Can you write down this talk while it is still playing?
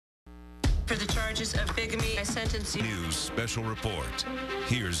for the charges of bigamy. I sentence you. News Special Report.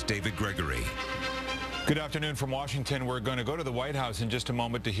 Here's David Gregory. Good afternoon from Washington. We're going to go to the White House in just a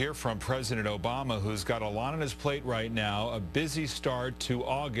moment to hear from President Obama, who's got a lot on his plate right now. A busy start to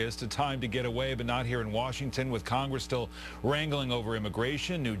August, a time to get away, but not here in Washington, with Congress still wrangling over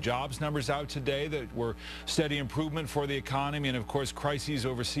immigration. New jobs numbers out today that were steady improvement for the economy, and of course crises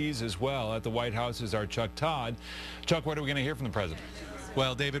overseas as well. At the White House is our Chuck Todd. Chuck, what are we going to hear from the president?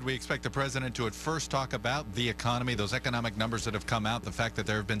 Well, David, we expect the president to at first talk about the economy, those economic numbers that have come out, the fact that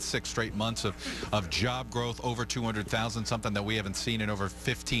there have been 6 straight months of job growth, over 200,000, something that we haven't seen in over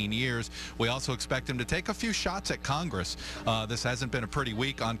 15 years. We also expect him to take a few shots at Congress. This hasn't been a pretty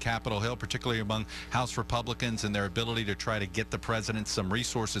week on Capitol Hill, particularly among House Republicans and their ability to try to get the president some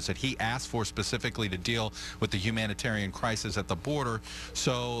resources that he asked for specifically to deal with the humanitarian crisis at the border.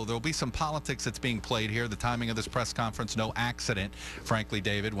 So there'll be some politics that's being played here. The timing of this press conference, no accident, frankly,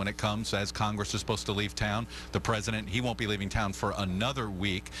 David, when it comes as Congress is supposed to leave town. The president, he won't be leaving town for another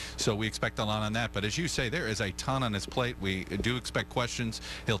week, so we expect a lot on that. But as you say, there is a ton on his plate. We do expect questions.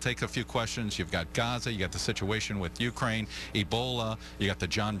 He'll take a few questions. You've got Gaza, you got the situation with Ukraine, Ebola, you got the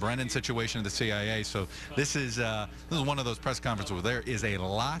John Brennan situation of the CIA. So this is one of those press conferences where there is a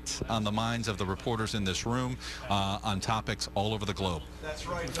lot on the minds of the reporters in this room on topics all over the globe. That's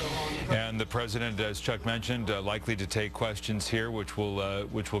right. And the president, as Chuck mentioned, likely to take questions here, which will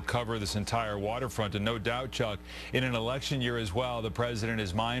cover this entire waterfront. And no doubt, Chuck, in an election year as well, the president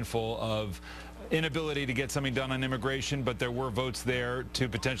is mindful of inability to get something done on immigration, but there were votes there to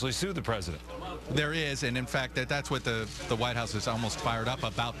potentially sue the president. There is, and in fact, that's what the White House is almost fired up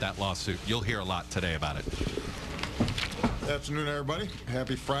about, that lawsuit. You'll hear a lot today about it. Good afternoon, everybody.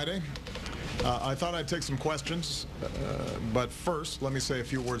 Happy Friday. I thought I'd take some questions, but first, let me say a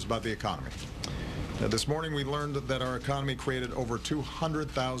few words about the economy. This morning, we learned that our economy created over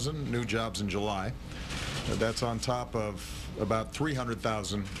 200,000 new jobs in July. That's on top of about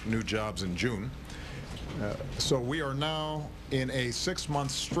 300,000 new jobs in June. So we are now in a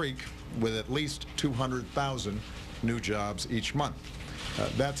 6-month streak with at least 200,000 new jobs each month.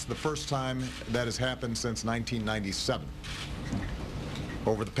 That's the first time that has happened since 1997.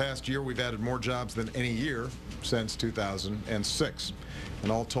 Over the past year, we've added more jobs than any year since 2006.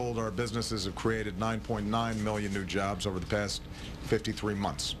 And all told, our businesses have created 9.9 million new jobs over the past 53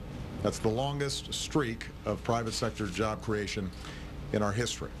 months. That's the longest streak of private sector job creation in our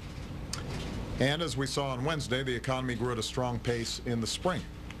history. And as we saw on Wednesday, the economy grew at a strong pace in the spring.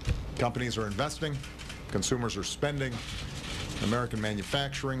 Companies are investing, consumers are spending, American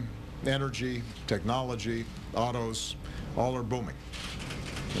manufacturing, energy, technology, autos, all are booming.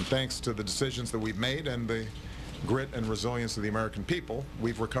 And thanks to the decisions that we've made and the grit and resilience of the American people,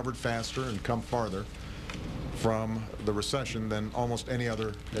 we've recovered faster and come farther from the recession than almost any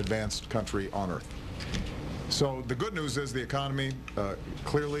other advanced country on earth. So the good news is the economy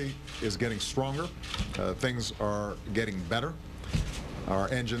clearly is getting stronger. Things are getting better. Our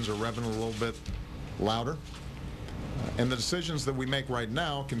engines are revving a little bit louder. And the decisions that we make right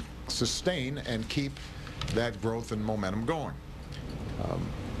now can sustain and keep that growth and momentum going.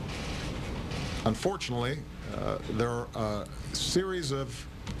 Unfortunately, there are a series of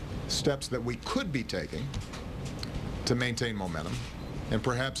steps that we could be taking to maintain momentum and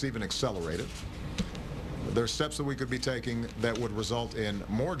perhaps even accelerate it. There are steps that we could be taking that would result in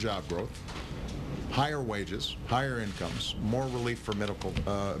more job growth, higher wages, higher incomes, more relief for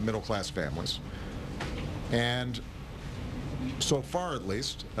middle-class families. And so far, at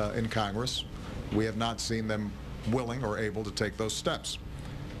least, in Congress, we have not seen them willing or able to take those steps.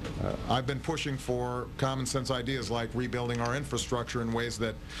 I've been pushing for common sense ideas like rebuilding our infrastructure in ways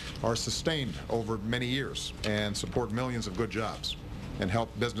that are sustained over many years and support millions of good jobs and help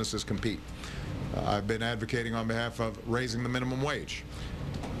businesses compete. I've been advocating on behalf of raising the minimum wage,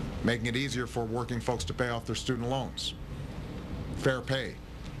 making it easier for working folks to pay off their student loans, fair pay,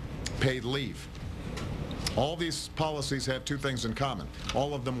 paid leave. All these policies have 2 things in common.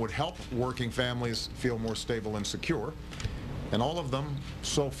 All of them would help working families feel more stable and secure. And all of them,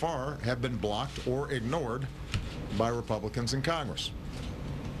 so far, have been blocked or ignored by Republicans in Congress.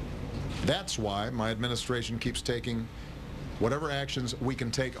 That's why my administration keeps taking whatever actions we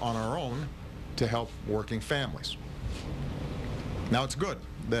can take on our own to help working families. Now, it's good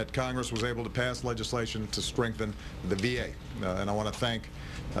that Congress was able to pass legislation to strengthen the VA, and I want to thank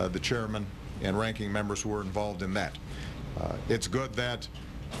the chairman and ranking members who were involved in that. It's good that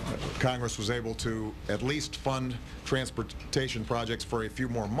Congress was able to at least fund transportation projects for a few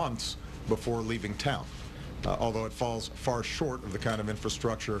more months before leaving town, although it falls far short of the kind of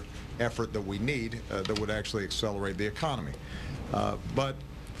infrastructure effort that we need that would actually accelerate the economy. But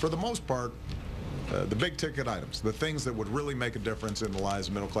for the most part, the big ticket items, the things that would really make a difference in the lives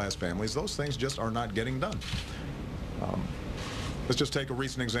of middle-class families, those things just are not getting done. Let's just take a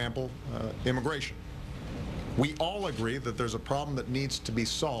recent example, immigration. We all agree that there's a problem that needs to be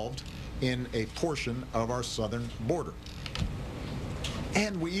solved in a portion of our southern border.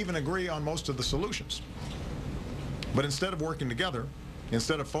 And we even agree on most of the solutions. But instead of working together,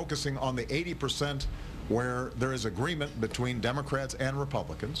 instead of focusing on the 80% where there is agreement between Democrats and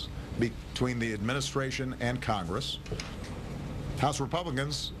Republicans, between the administration and Congress, House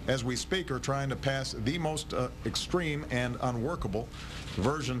Republicans, as we speak, are trying to pass the most extreme and unworkable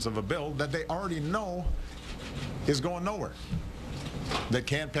versions of a bill that they already know is going nowhere, that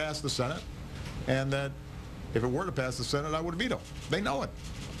can't pass the Senate, and that if it were to pass the Senate, I would veto. They know it.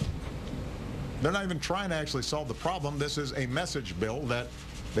 They're not even trying to actually solve the problem. This is a message bill that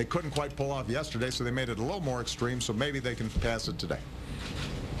they couldn't quite pull off yesterday, so they made it a little more extreme, so maybe they can pass it today,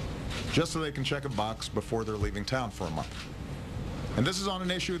 just so they can check a box before they're leaving town for a month. And this is on an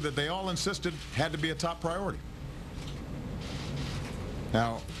issue that they all insisted had to be a top priority.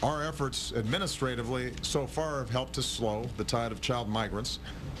 Now, our efforts administratively so far have helped to slow the tide of child migrants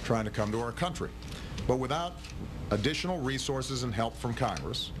trying to come to our country. But without additional resources and help from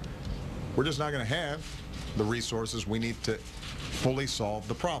Congress, we're just not going to have the resources we need to fully solve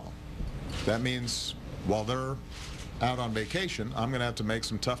the problem. That means while they're out on vacation, I'm going to have to make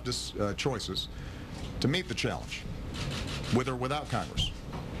some tough choices to meet the challenge, with or without Congress.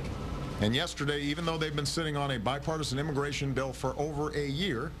 And yesterday, even though they've been sitting on a bipartisan immigration bill for over a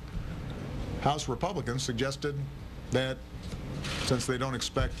year, House Republicans suggested that since they don't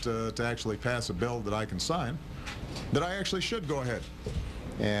expect to actually pass a bill that I can sign, that I actually should go ahead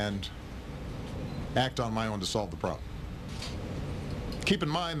and act on my own to solve the problem. Keep in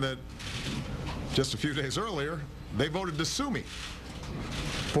mind that just a few days earlier, they voted to sue me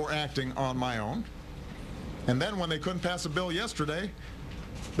for acting on my own. And then when they couldn't pass a bill yesterday,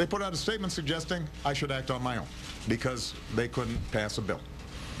 they put out a statement suggesting I should act on my own because they couldn't pass a bill.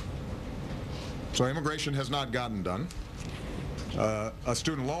 So immigration has not gotten done. A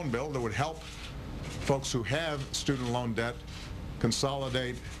student loan bill that would help folks who have student loan debt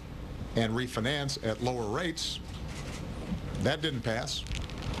consolidate and refinance at lower rates, that didn't pass.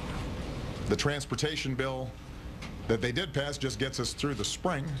 The transportation bill that they did pass just gets us through the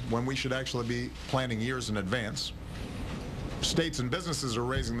spring when we should actually be planning years in advance. States and businesses are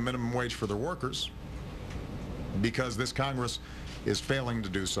raising the minimum wage for their workers because this Congress is failing to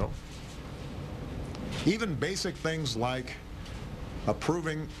do so. Even basic things like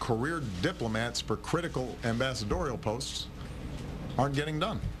approving career diplomats for critical ambassadorial posts aren't getting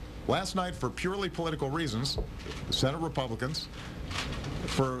done. Last night, for purely political reasons, the Senate Republicans,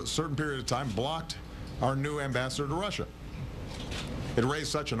 for a certain period of time, blocked our new ambassador to Russia. It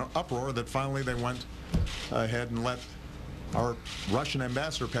raised such an uproar that finally they went ahead and let our Russian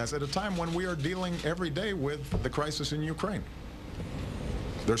ambassador pass at a time when we are dealing every day with the crisis in Ukraine.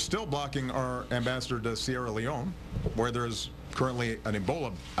 They're still blocking our ambassador to Sierra Leone, where there's currently an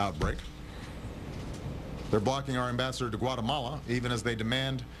Ebola outbreak. They're blocking our ambassador to Guatemala, even as they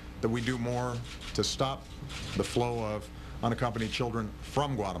demand that we do more to stop the flow of unaccompanied children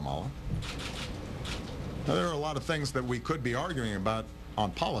from Guatemala. Now, there are a lot of things that we could be arguing about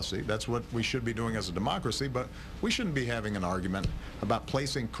on policy. That's what we should be doing as a democracy, but we shouldn't be having an argument about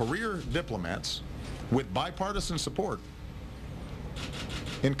placing career diplomats with bipartisan support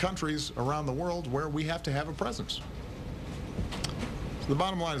in countries around the world where we have to have a presence. So the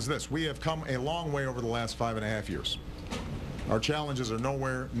bottom line is this: we have come a long way over the last 5.5 years. Our challenges are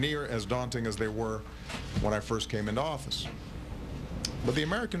nowhere near as daunting as they were when I first came into office. But the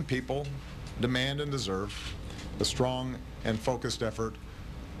American people demand and deserve a strong and focused effort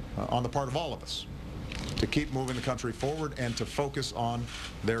on the part of all of us to keep moving the country forward and to focus on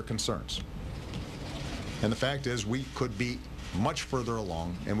their concerns. And the fact is, we could be much further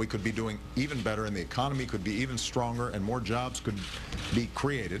along, and we could be doing even better, and the economy could be even stronger, and more jobs could be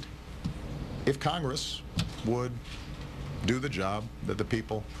created if Congress would do the job that the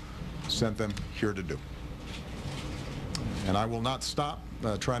people sent them here to do. And I will not stop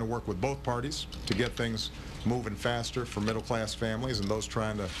trying to work with both parties to get things moving faster for middle-class families and those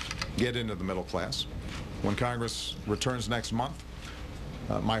trying to get into the middle class. When Congress returns next month,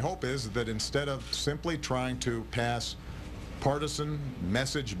 my hope is that instead of simply trying to pass partisan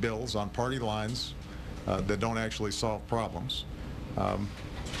message bills on party lines that don't actually solve problems,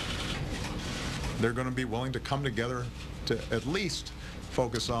 they're going to be willing to come together to at least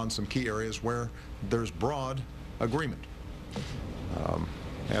focus on some key areas where there's broad agreement.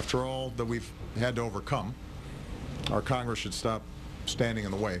 After all that we've had to overcome, our Congress should stop standing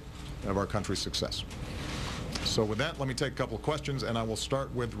in the way of our country's success. So with that, let me take a couple of questions, and I will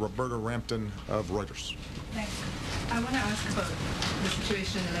start with Roberta Rampton of Reuters. Thanks. I want to ask about the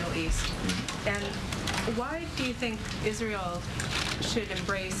situation in the Middle East. And why do you think Israel should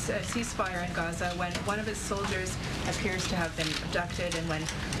embrace a ceasefire in Gaza when one of its soldiers appears to have been abducted and when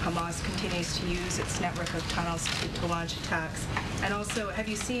Hamas continues to use its network of tunnels to launch attacks? And also, have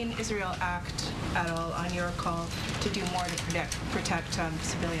you seen Israel act at all on your call to do more to protect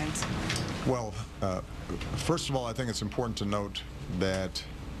civilians? Well, first of all, I think it's important to note that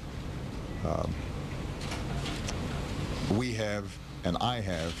we have, and I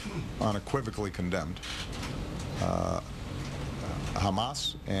have, unequivocally condemned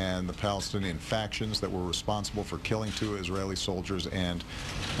Hamas and the Palestinian factions that were responsible for killing 2 Israeli soldiers and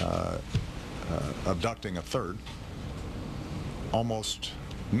abducting a third almost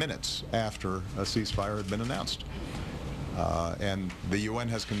minutes after a ceasefire had been announced. And the UN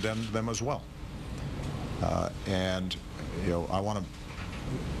has condemned them as well. And I want to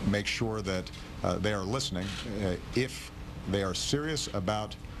make sure that they are listening. If they are serious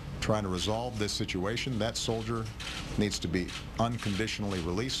about trying to resolve this situation, that soldier needs to be unconditionally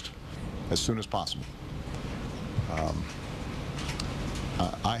released as soon as possible.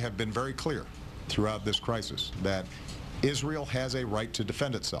 I have been very clear throughout this crisis that Israel has a right to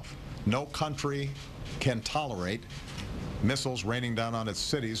defend itself. No country can tolerate missiles raining down on its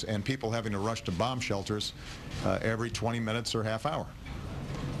cities and people having to rush to bomb shelters every 20 minutes or half hour.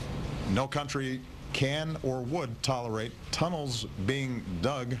 No country can or would tolerate tunnels being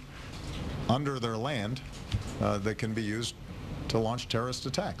dug under their land that can be used to launch terrorist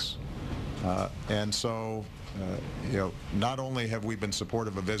attacks. And so, not only have we been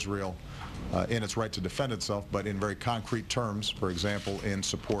supportive of Israel in its right to defend itself, but in very concrete terms, for example, in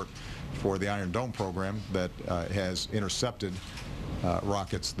support for the Iron Dome program that has intercepted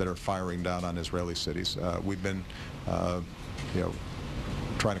rockets that are firing down on Israeli cities. We've been,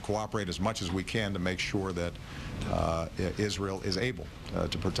 trying to cooperate as much as we can to make sure that Israel is able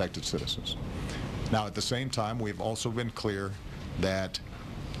to protect its citizens. Now, at the same time, we've also been clear that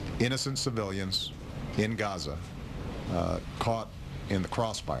innocent civilians in Gaza caught in the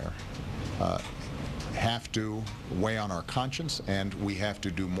crossfire have to weigh on our conscience, and we have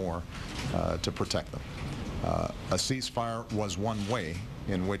to do more to protect them. A ceasefire was one way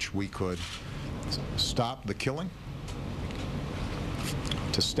in which we could stop the killing,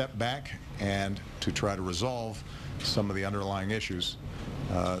 to step back and to try to resolve some of the underlying issues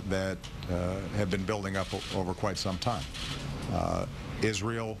that have been building up over quite some time.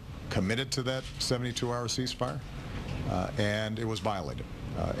 Israel committed to that 72-hour ceasefire, and it was violated.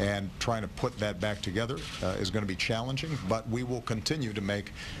 And trying to put that back together is going to be challenging, but we will continue to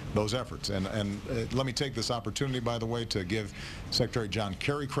make those efforts. And let me take this opportunity, by the way, to give Secretary John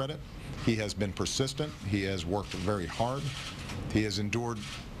Kerry credit. He has been persistent. He has worked very hard. He has endured,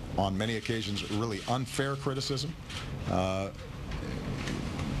 on many occasions, really unfair criticism,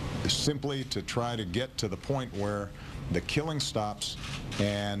 simply to try to get to the point where the killing stops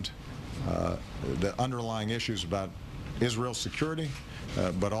and the underlying issues about Israel's security,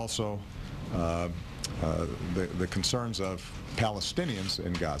 but also the concerns of Palestinians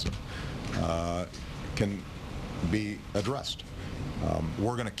in Gaza can be addressed.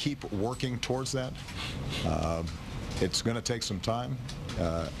 We're going to keep working towards that. It's going to take some time.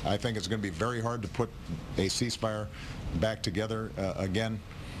 I think it's going to be very hard to put a ceasefire back together again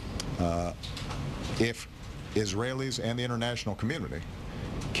if Israelis and the international community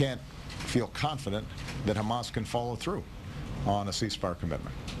can't feel confident that Hamas can follow through on a ceasefire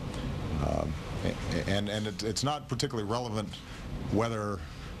commitment. And it's not particularly relevant whether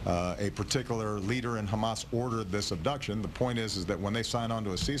a particular leader in Hamas ordered this abduction. The point is that when they sign on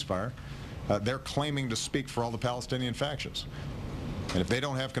to a ceasefire, they're claiming to speak for all the Palestinian factions. And if they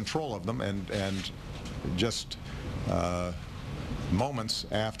don't have control of them, and just moments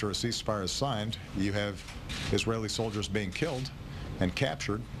after a ceasefire is signed, you have Israeli soldiers being killed and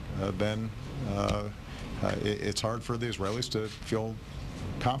captured, then it's hard for the Israelis to feel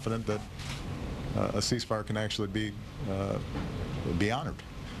confident that a ceasefire can actually be honored.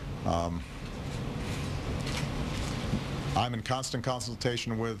 I'm in constant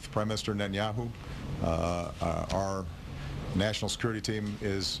consultation with Prime Minister Netanyahu. Our national security team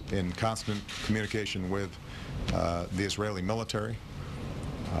is in constant communication with the Israeli military.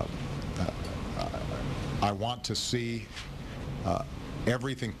 I want to see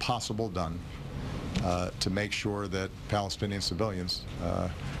everything possible done to make sure that Palestinian civilians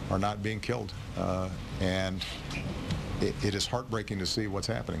are not being killed. And it is heartbreaking to see what's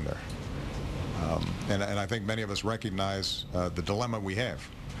happening there. and I think many of us recognize the dilemma we have.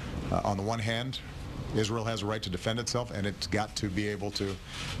 On the one hand, Israel has a right to defend itself, and it's got to be able to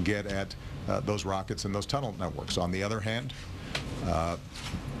get at those rockets and those tunnel networks. On the other hand,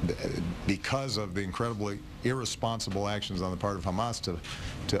 because of the incredibly irresponsible actions on the part of Hamas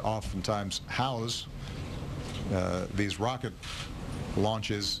to oftentimes house these rocket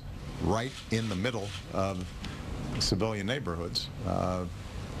launches right in the middle of civilian neighborhoods,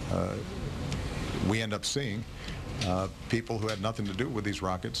 we end up seeing people who had nothing to do with these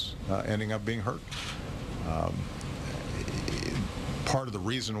rockets ending up being hurt. Part of the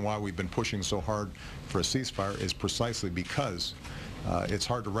reason why we've been pushing so hard for a ceasefire is precisely because it's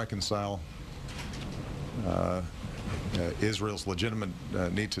hard to reconcile Israel's legitimate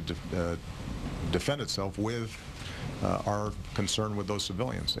need to defend itself with our concern with those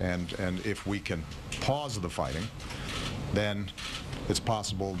civilians. And if we can pause the fighting, then it's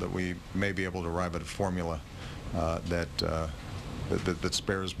possible that we may be able to arrive at a formula that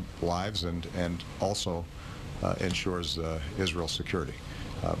spares lives and also ensures Israel's security.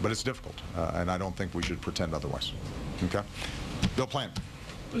 But it's difficult, and I don't think we should pretend otherwise. Okay? Bill Plant.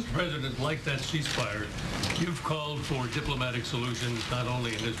 Mr. President, like that ceasefire, you've called for diplomatic solutions not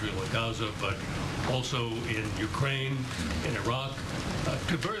only in Israel and Gaza, but also in Ukraine, in Iraq,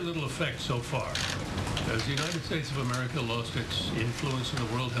 to very little effect so far. Has the United States of America lost its influence in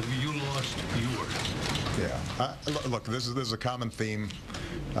the world? Have you lost yours? Yeah. Look, this is a common theme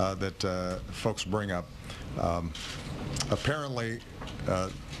that folks bring up. Apparently,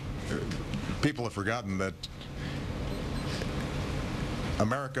 people have forgotten that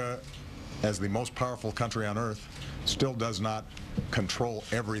America, as the most powerful country on earth, still does not control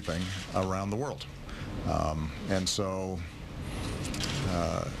everything around the world. And so,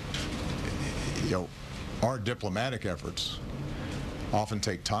 you know, our diplomatic efforts often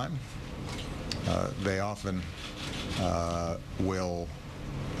take time. They often will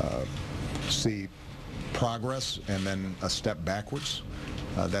see progress and then a step backwards.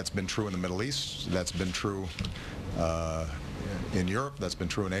 That's been true in the Middle East. That's been true in Europe. That's been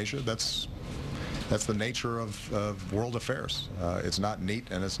true in Asia. That's the nature of world affairs. It's not neat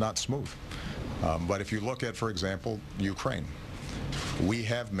and it's not smooth. But if you look at, for example, Ukraine, we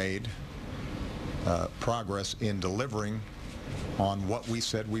have made progress in delivering on what we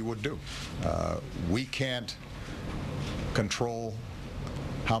said we would do. We can't control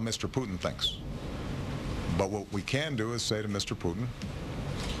how Mr. Putin thinks. But what we can do is say to Mr. Putin,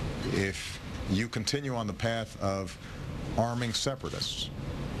 if you continue on the path of arming separatists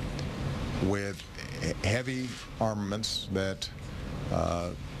with heavy armaments that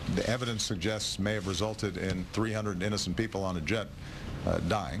the evidence suggests may have resulted in 300 innocent people on a jet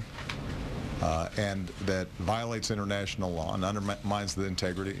dying, and that violates international law and undermines the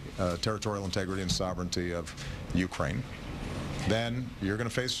integrity, territorial integrity and sovereignty of Ukraine, then you're going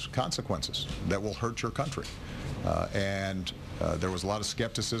to face consequences that will hurt your country. And there was a lot of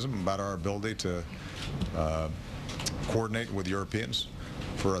skepticism about our ability to coordinate with Europeans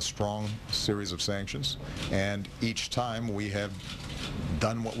for a strong series of sanctions, and each time we have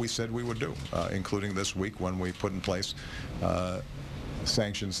done what we said we would do, including this week when we put in place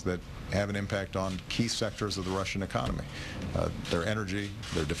sanctions that have an impact on key sectors of the Russian economy, their energy,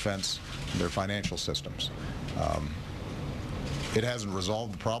 their defense, their financial systems. It hasn't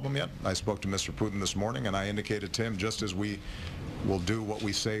resolved the problem yet. I spoke to Mr. Putin this morning, and I indicated to him, just as we will do what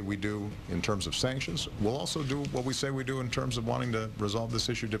we say we do in terms of sanctions, we'll also do what we say we do in terms of wanting to resolve this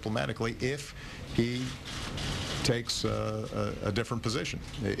issue diplomatically if he takes a different position.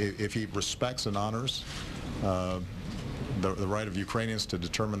 If he respects and honors the right of Ukrainians to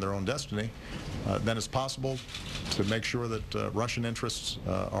determine their own destiny, then it's possible to make sure that Russian interests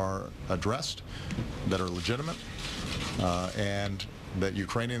are addressed, that are legitimate, and that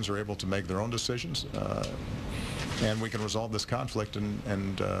Ukrainians are able to make their own decisions, and we can resolve this conflict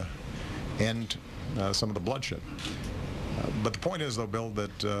and end some of the bloodshed. But the point is, though, Bill,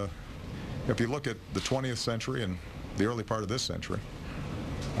 that if you look at the 20th century and the early part of this century,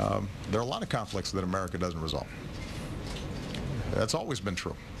 there are a lot of conflicts that America doesn't resolve. That's always been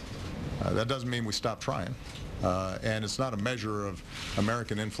true. That doesn't mean we stop trying. And it's not a measure of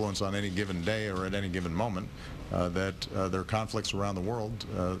American influence on any given day or at any given moment that there are conflicts around the world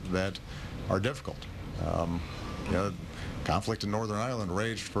that are difficult. You know, conflict in Northern Ireland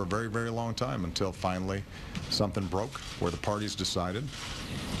raged for a very, very long time until finally something broke where the parties decided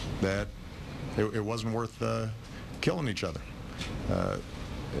that it wasn't worth killing each other.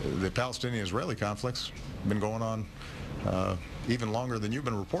 The Palestinian-Israeli conflict's been going on even longer than you've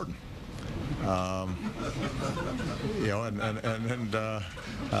been reporting. You know,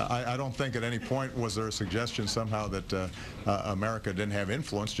 I don't think at any point was there a suggestion somehow that America didn't have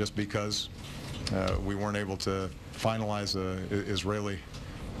influence just because we weren't able to finalize a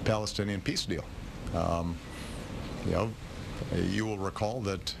Israeli-Palestinian peace deal. You know, you will recall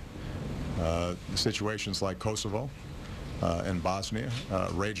that situations like Kosovo and Bosnia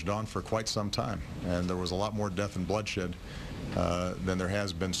raged on for quite some time, and there was a lot more death and bloodshed than there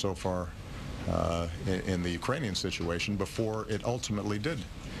has been so far in the Ukrainian situation before it ultimately did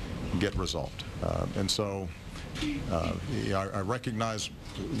get resolved. And so I recognize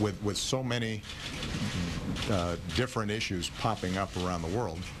with so many different issues popping up around the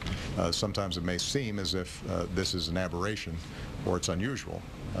world, sometimes it may seem as if this is an aberration or it's unusual.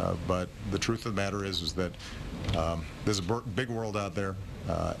 But the truth of the matter is that there's a big world out there,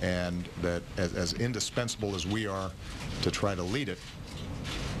 and that as indispensable as we are to try to lead it,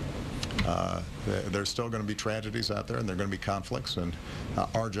 there's still going to be tragedies out there, and there are going to be conflicts, and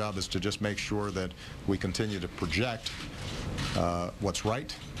our job is to just make sure that we continue to project what's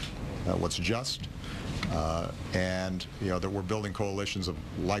right, what's just, and that we're building coalitions of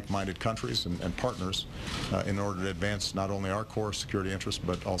like-minded countries and partners in order to advance not only our core security interests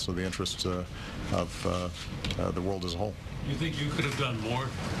but also the interests of the world as a whole. You think you could have done more?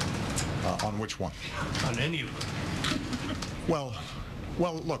 On which one? On any of them. Well,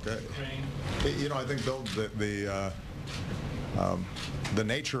 look, I think, Bill, the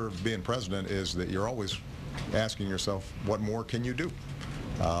nature of being president is that you're always asking yourself, what more can you do?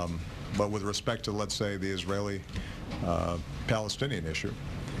 But with respect to, let's say, the Israeli-Palestinian issue,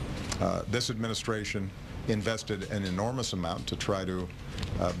 this administration invested an enormous amount to try to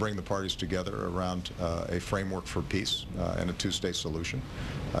bring the parties together around a framework for peace and a two-state solution.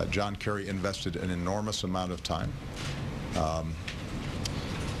 John Kerry invested an enormous amount of time.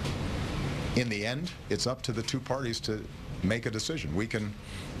 In the end, it's up to the two parties to make a decision. We can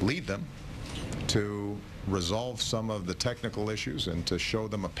lead them to resolve some of the technical issues and to show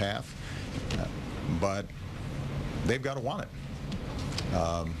them a path, but they've got to want it.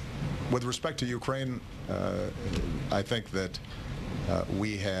 With respect to Ukraine, I think that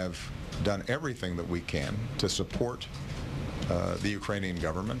we have done everything that we can to support the Ukrainian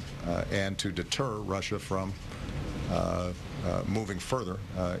government and to deter Russia from moving further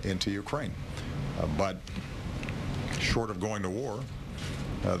into Ukraine. But short of going to war,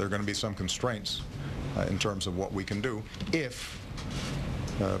 there are going to be some constraints in terms of what we can do if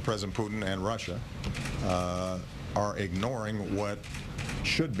President Putin and Russia are ignoring what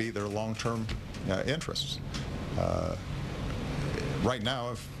should be their long-term interests. Right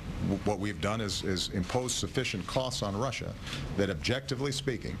now, what we've done is impose sufficient costs on Russia that, objectively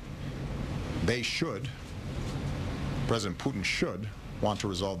speaking, President Putin should want to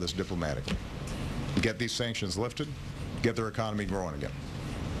resolve this diplomatically. Get these sanctions lifted, get their economy growing again,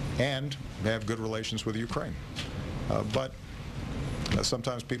 and have good relations with Ukraine. But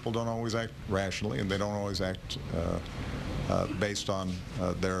sometimes people don't always act rationally, and they don't always act based on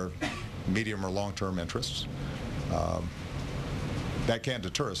their medium or long-term interests. That can't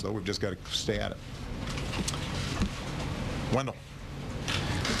deter us, though. We've just got to stay at it. Wendell.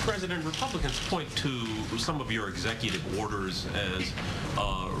 President, Republicans point to some of your executive orders as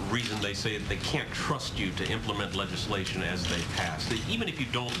reason they say that they can't trust you to implement legislation as they pass. Even if you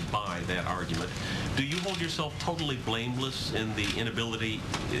don't buy that argument, do you hold yourself totally blameless in the inability,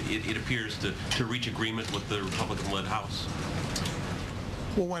 it appears, to reach agreement with the Republican-led House?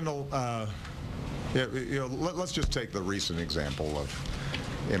 Well, Wendell, let's just take the recent example of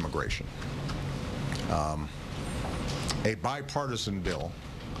immigration. A bipartisan bill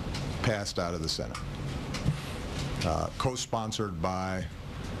passed out of the Senate, co-sponsored by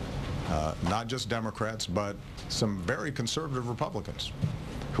not just Democrats, but some very conservative Republicans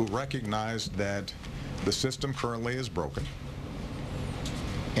who recognized that the system currently is broken.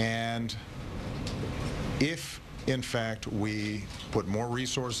 And if, in fact, we put more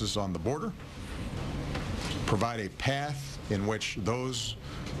resources on the border, provide a path in which those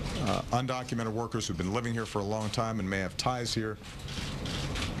undocumented workers who've been living here for a long time and may have ties here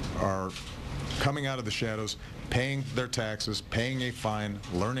are coming out of the shadows, paying their taxes, paying a fine,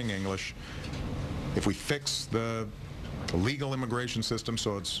 learning English. If we fix the legal immigration system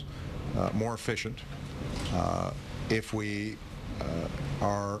so it's more efficient, if we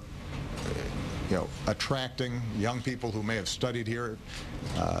are attracting young people who may have studied here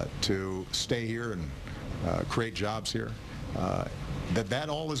to stay here and create jobs here, that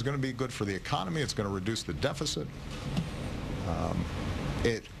all is going to be good for the economy. It's going to reduce the deficit.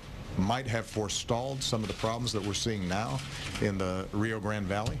 It might have forestalled some of the problems that we're seeing now in the Rio Grande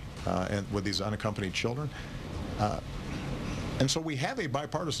Valley and with these unaccompanied children. And so we have a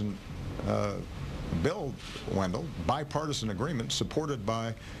bipartisan bill, Wendell, bipartisan agreement supported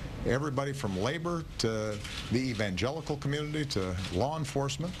by everybody from labor to the evangelical community to law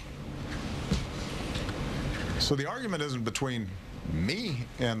enforcement. So the argument isn't between me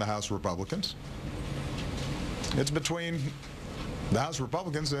and the House Republicans. It's between the House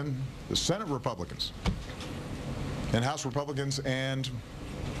Republicans and the Senate Republicans, and House Republicans and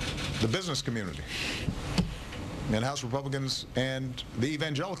the business community, and House Republicans and the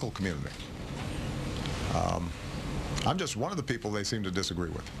evangelical community. I'm just one of the people they seem to disagree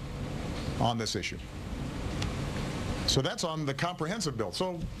with on this issue. So that's on the comprehensive bill.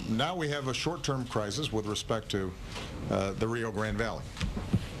 So now we have a short-term crisis with respect to the Rio Grande Valley.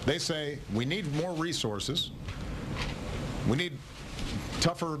 They say we need more resources. We need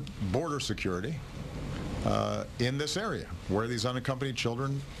tougher border security in this area where these unaccompanied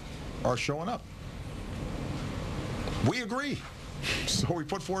children are showing up. We agree. So we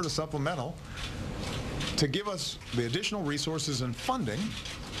put forward a supplemental to give us the additional resources and funding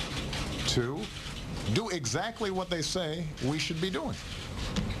to do exactly what they say we should be doing.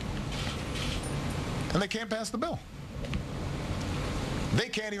 And they can't pass the bill. They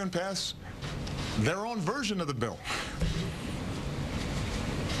can't even pass their own version of the bill.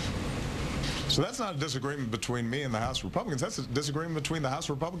 So that's not a disagreement between me and the House Republicans. That's a disagreement between the House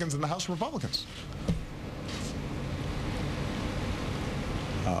Republicans and the House Republicans.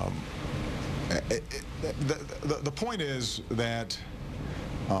 The point is that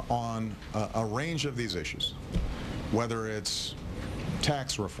on a range of these issues, whether it's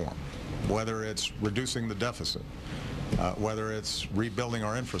tax reform, whether it's reducing the deficit, whether it's rebuilding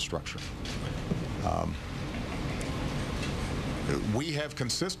our infrastructure, we have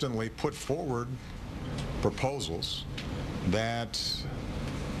consistently put forward proposals that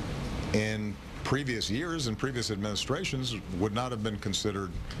in previous years and previous administrations would not have been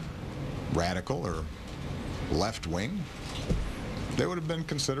considered radical or left-wing. They would have been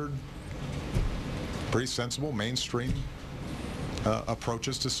considered pretty sensible, mainstream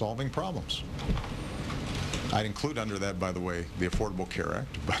approaches to solving problems. I'd include under that, by the way, the Affordable Care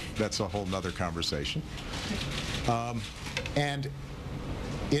Act, but that's a whole nother conversation. And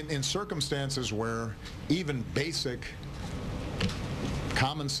in circumstances where even basic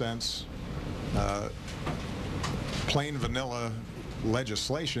common sense, plain vanilla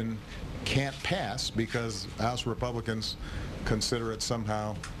legislation can't pass because House Republicans consider it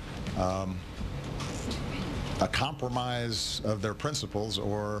somehow a compromise of their principles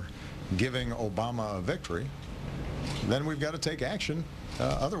or giving Obama a victory, then we've got to take action.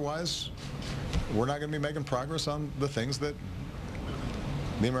 Otherwise, we're not going to be making progress on the things that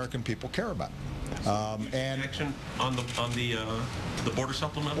the American people care about. And action on the border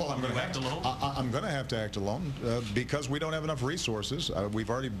supplement. Well, I'm going to have to act alone because we don't have enough resources. We've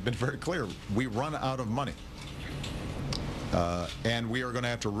already been very clear. We run out of money. And we are going to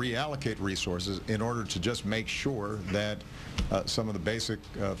have to reallocate resources in order to just make sure that some of the basic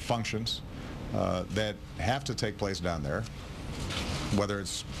functions that have to take place down there, whether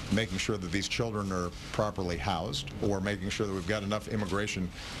it's making sure that these children are properly housed or making sure that we've got enough immigration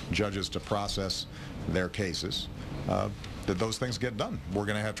judges to process their cases, that those things get done. We're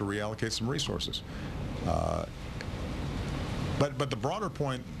going to have to reallocate some resources. But the broader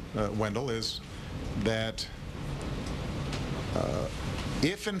point, Wendell, is that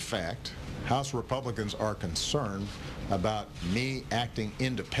if, in fact, House Republicans are concerned about me acting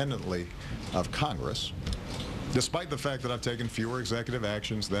independently of Congress, despite the fact that I've taken fewer executive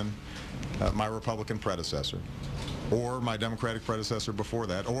actions than my Republican predecessor, or my Democratic predecessor before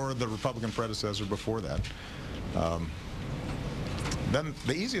that, or the Republican predecessor before that, then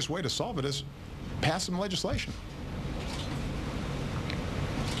the easiest way to solve it is pass some legislation.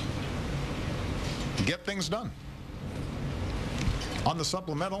 Get things done. On the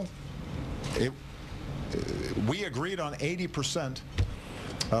supplemental, we agreed on 80%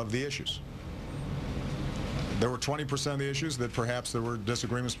 of the issues. There were 20% of the issues that perhaps there were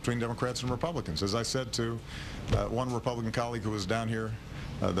disagreements between Democrats and Republicans. As I said to one Republican colleague who was down here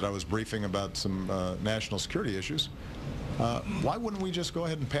that I was briefing about some national security issues, why wouldn't we just go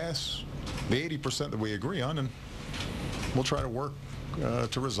ahead and pass the 80% that we agree on, and we'll try to work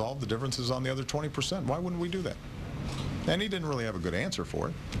to resolve the differences on the other 20%? Why wouldn't we do that? And he didn't really have a good answer for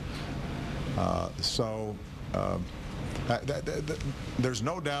it. There's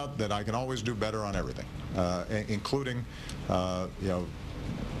no doubt that I can always do better on everything, including,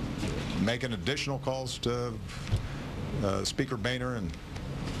 making additional calls to Speaker Boehner and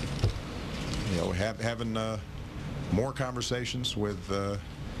having more conversations with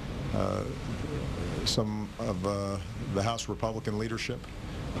some of the House Republican leadership.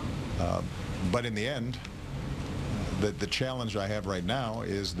 But in the end, the challenge I have right now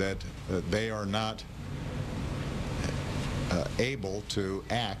is that they are not able to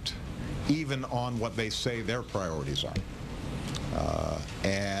act even on what they say their priorities are.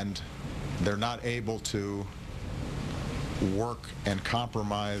 And they're not able to work and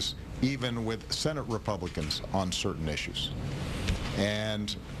compromise even with Senate Republicans on certain issues.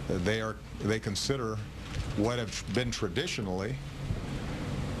 And they consider what have been traditionally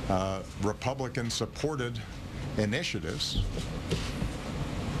Republican-supported initiatives,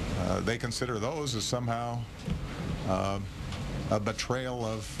 they consider those as somehow a betrayal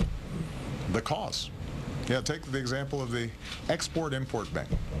of the cause. Take the example of the Export-Import Bank.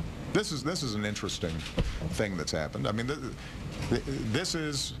 This is an interesting thing that's happened. I mean, this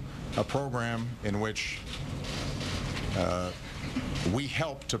is a program in which we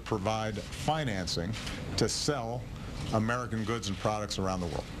help to provide financing to sell American goods and products around the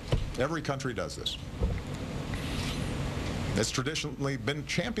world. Every country does this. It's traditionally been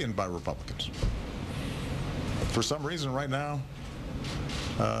championed by Republicans. For some reason right now,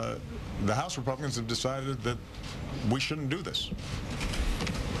 the House Republicans have decided that we shouldn't do this,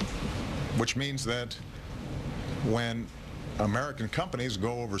 which means that when American companies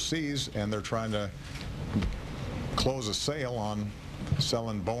go overseas and they're trying to close a sale on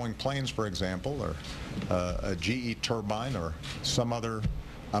selling Boeing planes, for example, or a GE turbine or some other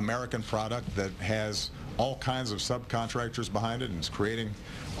American product that has all kinds of subcontractors behind it and is creating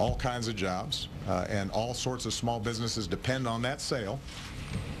all kinds of jobs, and all sorts of small businesses depend on that sale,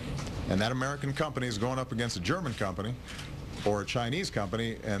 and that American company is going up against a German company or a Chinese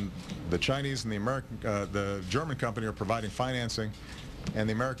company, and the Chinese and the German company are providing financing and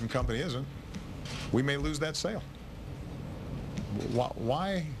the American company isn't, we may lose that sale.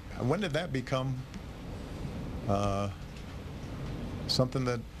 Why? When did that become something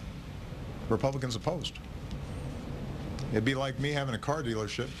that Republicans opposed? It'd be like me having a car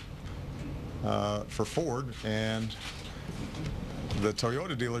dealership for Ford, and the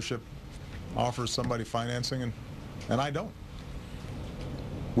Toyota dealership offers somebody financing and I don't.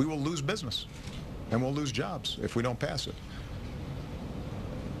 We will lose business and we'll lose jobs if we don't pass it.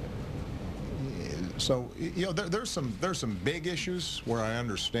 So, there's some big issues where I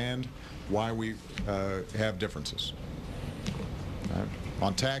understand why we have differences.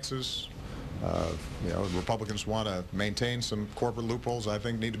 On taxes, Republicans want to maintain some corporate loopholes I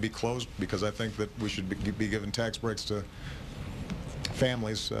think need to be closed, because I think that we should be giving tax breaks to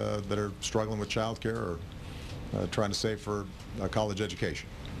families that are struggling with child care or trying to save for a college education.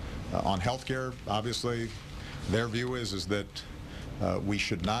 On health care, obviously, their view is that we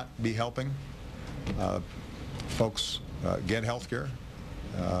should not be helping folks get health care,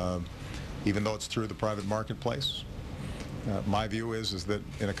 even though it's through the private marketplace. My view is that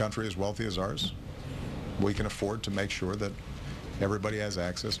in a country as wealthy as ours, we can afford to make sure that everybody has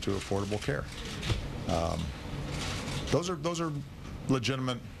access to affordable care. Those are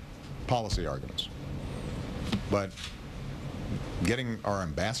legitimate policy arguments. But getting our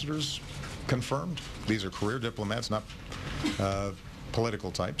ambassadors confirmed, these are career diplomats, not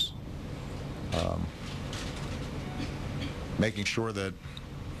political types. Making sure that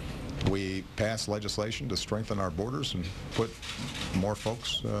we pass legislation to strengthen our borders and put more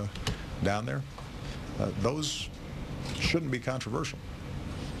folks down there, those shouldn't be controversial.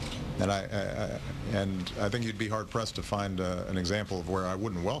 And I think you'd be hard-pressed to find an example of where I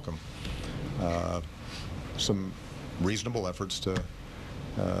wouldn't welcome some reasonable efforts to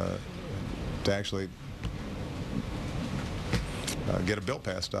actually get a bill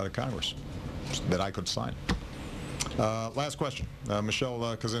passed out of Congress that I could sign. Last question, Michelle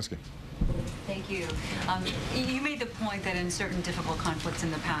Kosinski. Thank you. You made the point that in certain difficult conflicts in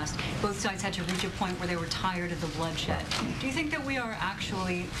the past, both sides had to reach a point where they were tired of the bloodshed. Do you think that we are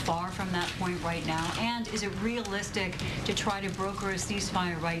actually far from that point right now? And is it realistic to try to broker a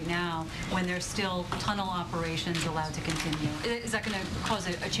ceasefire right now when there's still tunnel operations allowed to continue? Is that going to cause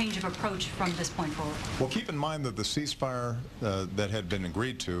a change of approach from this point forward? Well, keep in mind that the ceasefire that had been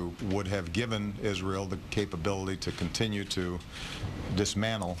agreed to would have given Israel the capability to continue to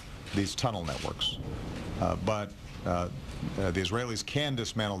dismantle these tunnel networks. But the Israelis can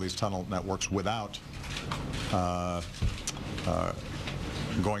dismantle these tunnel networks without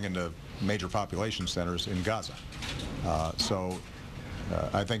going into major population centers in Gaza. So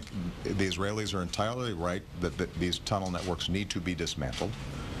I think the Israelis are entirely right that these tunnel networks need to be dismantled.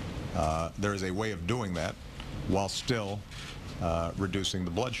 There is a way of doing that while still reducing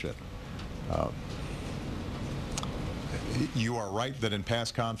the bloodshed. You are right that in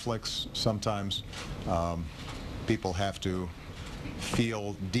past conflicts, sometimes people have to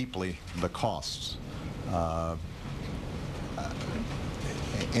feel deeply the costs.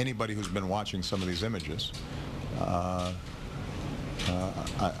 Anybody who's been watching some of these images,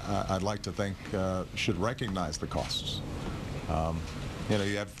 I'd like to think should recognize the costs. You know,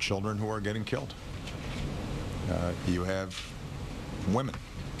 you have children who are getting killed. You have women,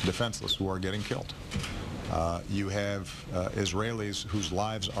 defenseless, who are getting killed. You have Israelis whose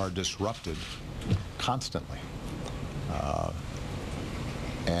lives are disrupted constantly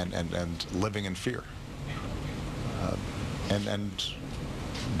and living in fear. And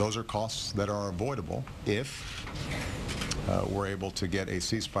those are costs that are avoidable if we're able to get a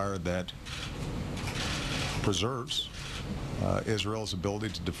ceasefire that preserves Israel's ability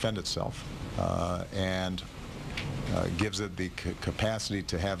to defend itself and gives it the capacity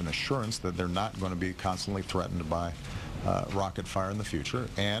to have an assurance that they're not going to be constantly threatened by rocket fire in the future,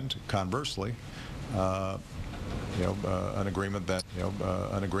 and conversely, an agreement that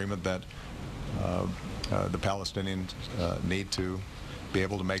the Palestinians need to be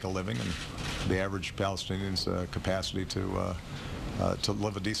able to make a living, and the average Palestinian's capacity to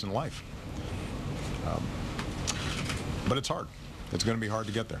live a decent life. But it's hard. It's going to be hard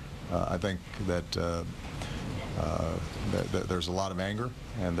to get there. I think that there's a lot of anger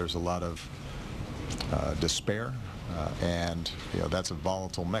and there's a lot of despair, and that's a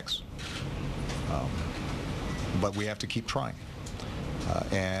volatile mix. But we have to keep trying,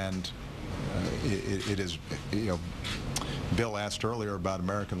 and it is, Bill asked earlier about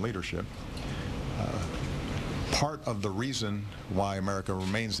American leadership. Part of the reason why America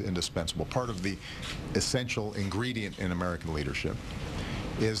remains indispensable, part of the essential ingredient in American leadership,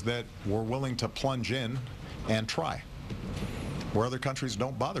 is that we're willing to plunge in and try, where other countries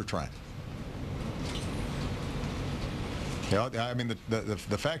don't bother trying. I mean,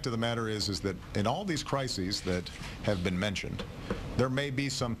 the fact of the matter is that in all these crises that have been mentioned, there may be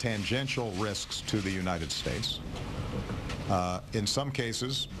some tangential risks to the United States. In some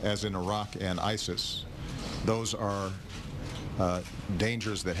cases, as in Iraq and ISIS, those are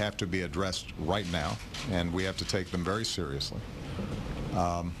dangers that have to be addressed right now, and we have to take them very seriously.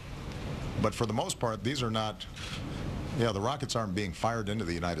 But for the most part, these are not, the rockets aren't being fired into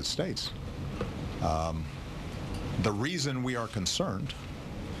the United States. The reason we are concerned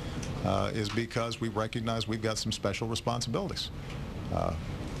is because we recognize we've got some special responsibilities.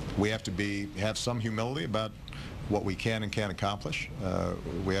 We have to have some humility about what we can and can't accomplish.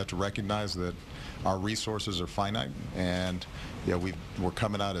 We have to recognize that our resources are finite, and we're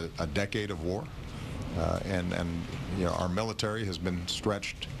coming out of a decade of war, and our military has been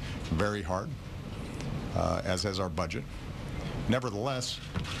stretched very hard, as has our budget. Nevertheless,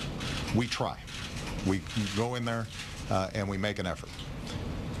 we try. We go in there and we make an effort.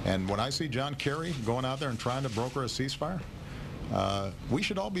 And when I see John Kerry going out there and trying to broker a ceasefire, we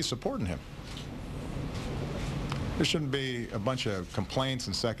should all be supporting him. There shouldn't be a bunch of complaints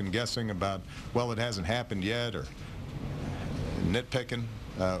and second guessing about, well, it hasn't happened yet, or nitpicking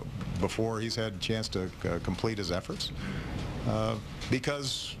before he's had a chance to complete his efforts.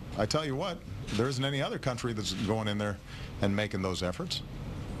 Because I tell you what, there isn't any other country that's going in there and making those efforts.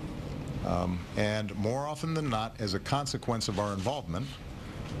 And more often than not, as a consequence of our involvement,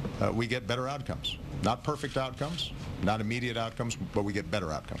 we get better outcomes. Not perfect outcomes, not immediate outcomes, but we get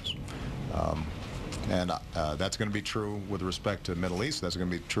better outcomes. And that's going to be true with respect to the Middle East. That's going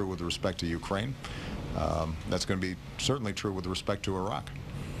to be true with respect to Ukraine. That's going to be certainly true with respect to Iraq.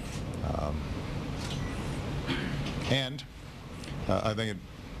 And I think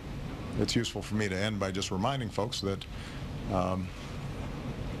it's useful for me to end by just reminding folks that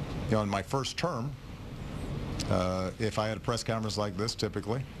in my first term, if I had a press conference like this,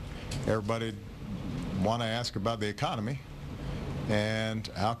 typically, everybody'd want to ask about the economy and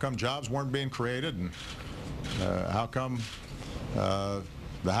how come jobs weren't being created, and how come the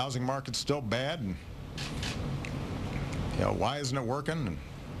housing market's still bad, and why isn't it working? And,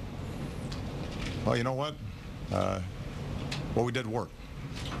 well, you know what? What we did worked,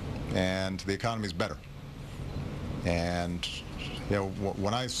 and the economy's better. And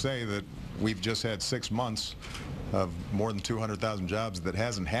when I say that we've just had 6 months of more than 200,000 jobs, that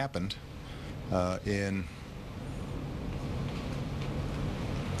hasn't happened in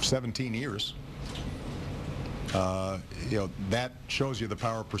 17 years, that shows you the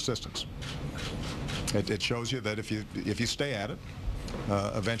power of persistence. It shows you that if you stay at it,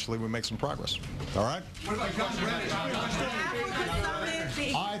 eventually we make some progress. All right?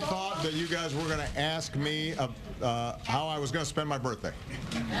 I thought that you guys were going to ask me how I was going to spend my birthday.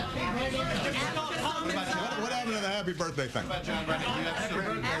 What happened to the happy birthday thing?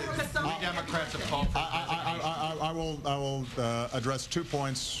 Democrats have called for I will address 2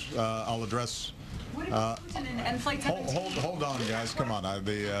 points. I'll address. Hold on, guys. Come on.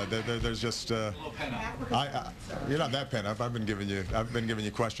 There's just. You're not that pent up. I've been giving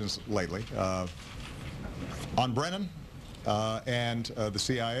you questions lately. On Brennan and the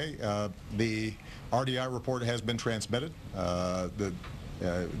CIA, the RDI report has been transmitted. The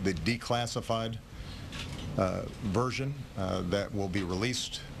declassified version that will be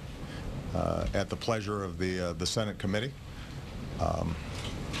released at the pleasure of the Senate committee.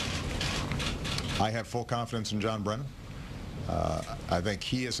 I have full confidence in John Brennan. I think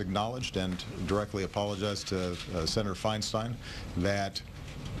he has acknowledged and directly apologized to Senator Feinstein that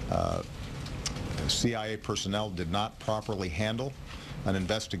CIA personnel did not properly handle an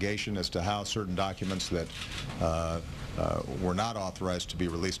investigation as to how certain documents that were not authorized to be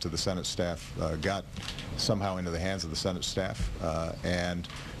released to the Senate staff got somehow into the hands of the Senate staff. And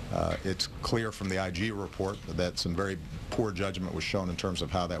it's clear from the IG report that some very poor judgment was shown in terms of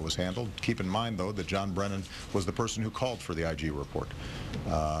how that was handled. Keep in mind, though, that John Brennan was the person who called for the IG report.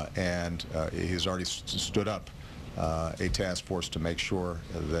 And he's already stood up a task force to make sure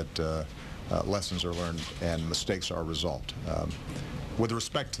that lessons are learned and mistakes are resolved. With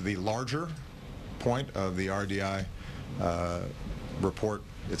respect to the larger point of the RDI report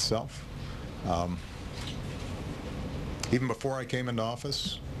itself, even before I came into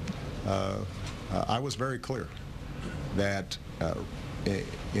office, I was very clear that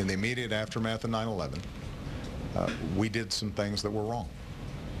in the immediate aftermath of 9/11, we did some things that were wrong.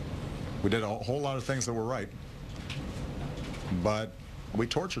 We did a whole lot of things that were right, but we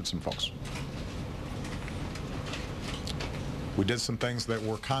tortured some folks. We did some things that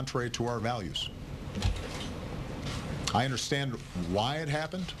were contrary to our values. I understand why it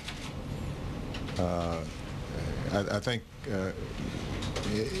happened. I think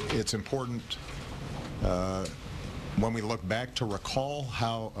it's important when we look back to recall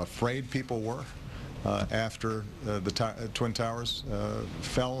how afraid people were after the Twin Towers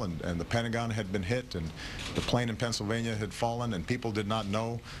fell and the Pentagon had been hit and the plane in Pennsylvania had fallen and people did not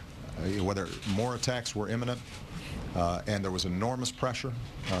know whether more attacks were imminent. And there was enormous pressure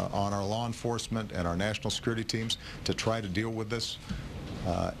on our law enforcement and our national security teams to try to deal with this.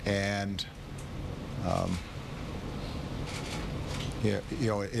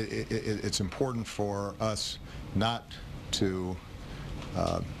 It's important for us not to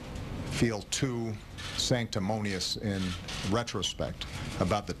feel too sanctimonious in retrospect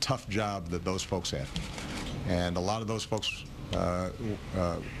about the tough job that those folks had. And a lot of those folks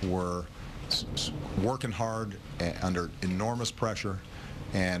were working hard under enormous pressure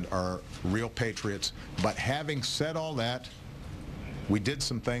and are real patriots. But having said all that, we did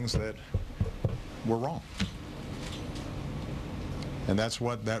some things that were wrong. And that's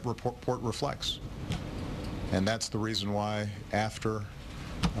what that report reflects. And that's the reason why after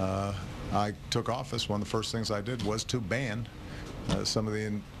I took office, one of the first things I did was to ban some of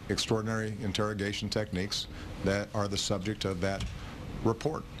the extraordinary interrogation techniques that are the subject of that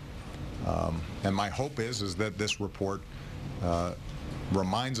report. And my hope is that this report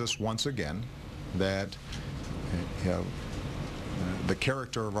reminds us once again that the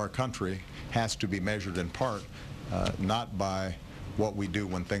character of our country has to be measured in part not by what we do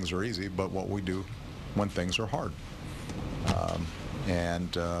when things are easy, but what we do when things are hard.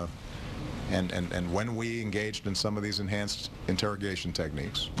 And when we engaged in some of these enhanced interrogation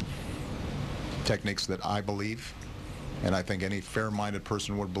techniques that I believe, and I think any fair-minded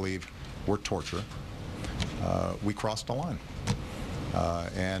person would believe, were torture, we crossed the line.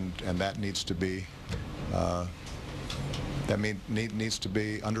 And that needs to be needs to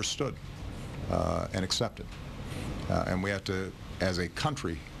be understood and accepted. And we have to, as a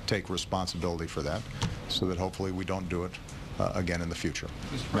country, take responsibility for that, so that hopefully we don't do it again in the future.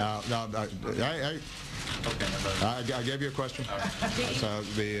 Now, I gave you a question. So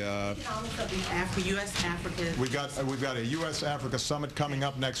we've got a U.S.-Africa summit coming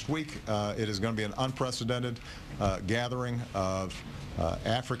up next week. It is going to be an unprecedented gathering of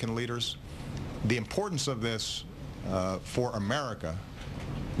African leaders. The importance of this for America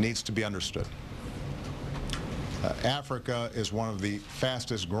needs to be understood. Africa is one of the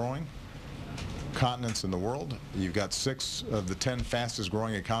fastest growing continents in the world. You've got 6 of the 10 fastest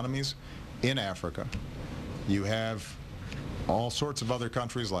growing economies in Africa. You have all sorts of other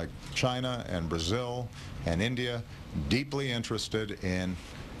countries like China and Brazil and India deeply interested in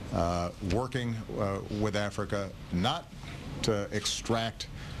working with Africa, not to extract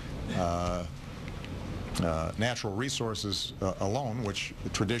natural resources alone, which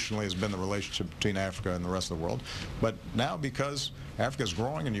traditionally has been the relationship between Africa and the rest of the world, but now because Africa is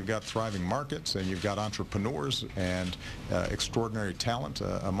growing and you've got thriving markets and you've got entrepreneurs and extraordinary talent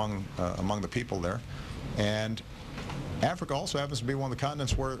among the people there. And Africa also happens to be one of the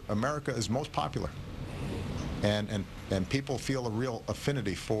continents where America is most popular. And people feel a real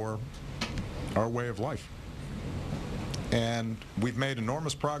affinity for our way of life. And we've made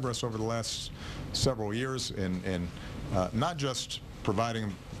enormous progress over the last several years in not just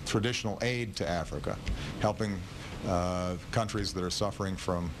providing traditional aid to Africa, helping countries that are suffering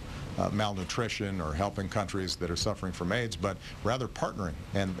from malnutrition or helping countries that are suffering from AIDS, but rather partnering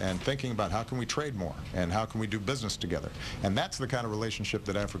and thinking about how can we trade more and how can we do business together. And that's the kind of relationship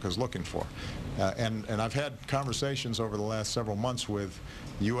that Africa is looking for. And I've had conversations over the last several months with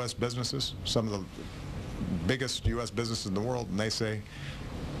U.S. businesses, some of the biggest U.S. businesses in the world, and they say,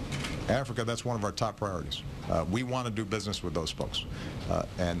 Africa, that's one of our top priorities. We want to do business with those folks.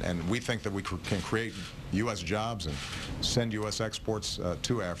 And we think that we can create U.S. jobs and send U.S. exports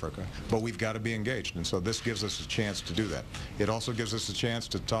to Africa, but we've got to be engaged. And so this gives us a chance to do that. It also gives us a chance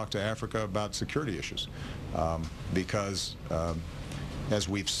to talk to Africa about security issues, because as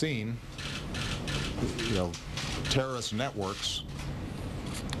we've seen, terrorist networks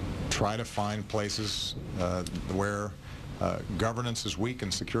try to find places where governance is weak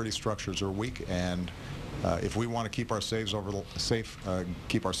and security structures are weak, and if we want to keep ourselves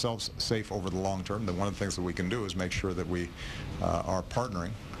safe over the long term, then one of the things that we can do is make sure that we are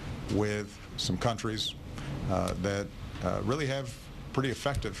partnering with some countries that really have pretty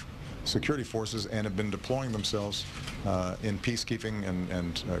effective security forces and have been deploying themselves in peacekeeping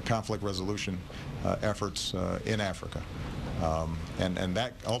and conflict resolution efforts in Africa. And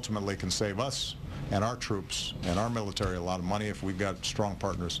that ultimately can save us and our troops and our military a lot of money if we've got strong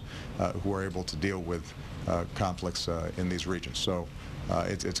partners who are able to deal with conflicts in these regions. So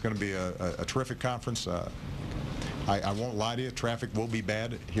it's going to be a terrific conference. I won't lie to you, traffic will be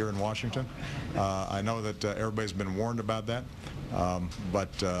bad here in Washington. I know that everybody's been warned about that,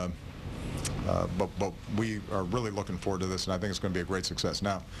 but we are really looking forward to this, and I think it's going to be a great success.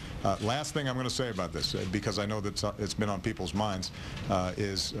 Now, last thing I'm going to say about this, because I know that it's been on people's minds,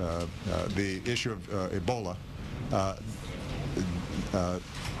 is the issue of Ebola.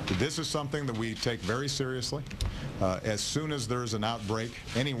 This is something that we take very seriously. As soon as there's an outbreak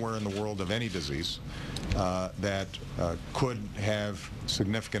anywhere in the world of any disease that could have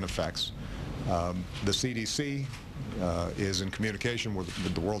significant effects, the CDC is in communication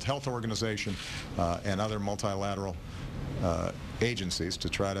with the World Health Organization and other multilateral agencies to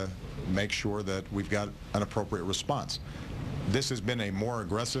try to make sure that we've got an appropriate response. This has been a more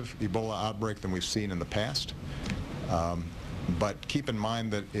aggressive Ebola outbreak than we've seen in the past, but keep in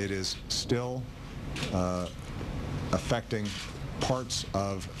mind that it is still affecting parts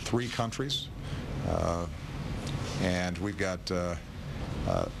of 3 countries, and we've got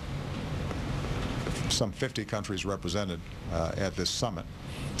some 50 countries represented at this summit.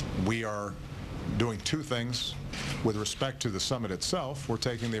 We are doing 2 things. With respect to the summit itself, we're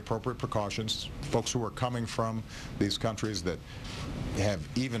taking the appropriate precautions. Folks who are coming from these countries that have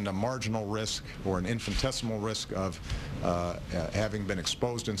even a marginal risk or an infinitesimal risk of having been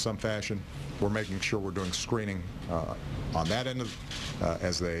exposed in some fashion, we're making sure we're doing screening on that end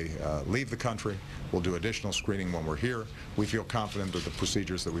as they leave the country. We'll do additional screening when we're here. We feel confident that the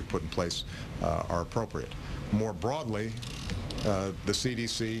procedures that we've put in place are appropriate. More broadly, the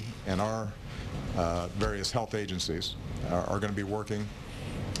CDC and our various health agencies are going to be working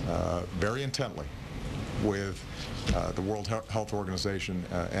very intently with the World Health Organization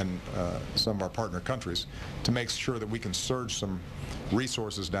and some of our partner countries to make sure that we can surge some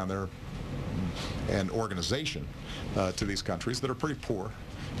resources down there and organization to these countries that are pretty poor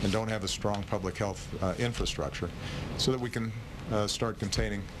and don't have a strong public health infrastructure, so that we can start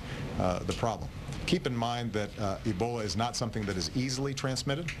containing the problem. Keep in mind that Ebola is not something that is easily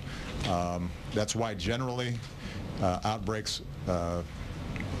transmitted. That's why generally outbreaks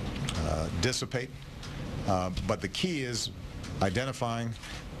dissipate. But the key is identifying,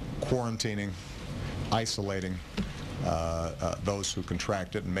 quarantining, isolating those who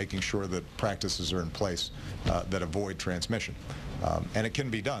contract it, and making sure that practices are in place that avoid transmission. And it can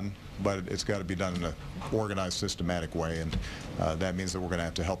be done, but it's got to be done in an organized, systematic way, and that means that we're going to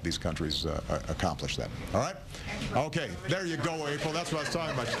have to help these countries accomplish that. All right? Okay, there you go, April. That's what I was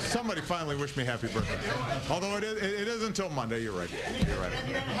talking about. Somebody finally wished me happy birthday. Although it is until Monday. You're right. You're right.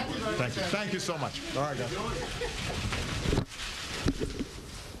 Thank you. Thank you so much. All right, guys.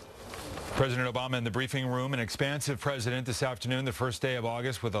 President Obama in the briefing room, an expansive president this afternoon, the first day of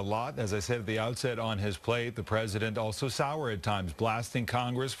August, with a lot, as I said at the outset, on his plate. The president also sour at times, blasting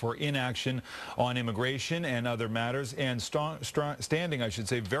Congress for inaction on immigration and other matters, and standing, I should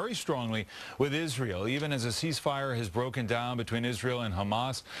say, very strongly with Israel, even as a ceasefire has broken down between Israel and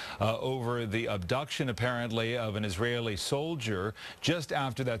Hamas over the abduction, apparently, of an Israeli soldier. Just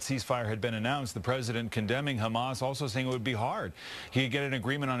after that ceasefire had been announced, the president condemning Hamas, also saying it would be hard. He could get an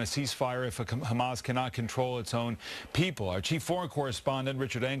agreement on a ceasefire if Hamas cannot control its own people. Our chief foreign correspondent,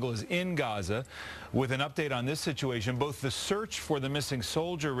 Richard Engel, is in Gaza with an update on this situation, both the search for the missing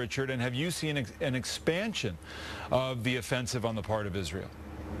soldier, Richard, and have you seen an expansion of the offensive on the part of Israel?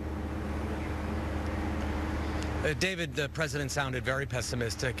 David, the president sounded very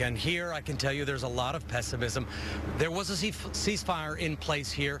pessimistic, and here I can tell you there's a lot of pessimism. There was a ceasefire in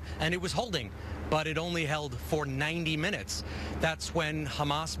place here, and it was holding, but it only held for 90 minutes. That's when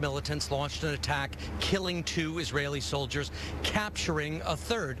Hamas militants launched an attack, killing 2 Israeli soldiers, capturing a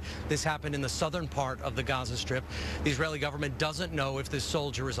 3rd. This happened in the southern part of the Gaza Strip. The Israeli government doesn't know if this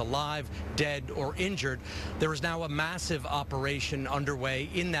soldier is alive, dead, or injured. There is now a massive operation underway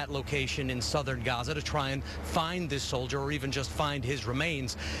in that location in southern Gaza to try and find this soldier, or even just find his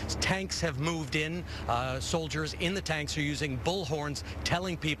remains. Tanks have moved in. Soldiers in the tanks are using bullhorns,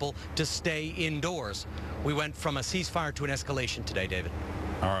 telling people to stay indoors. We went from a ceasefire to an escalation today, David.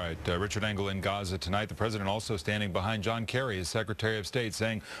 All right, Richard Engel in Gaza tonight. The president also standing behind John Kerry, as Secretary of State,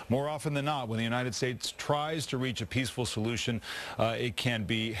 saying more often than not, when the United States tries to reach a peaceful solution, it can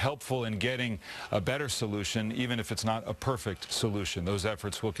be helpful in getting a better solution, even if it's not a perfect solution. Those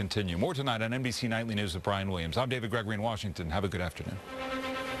efforts will continue. More tonight on NBC Nightly News with Brian Williams. I'm David Gregory in Washington. Have a good afternoon.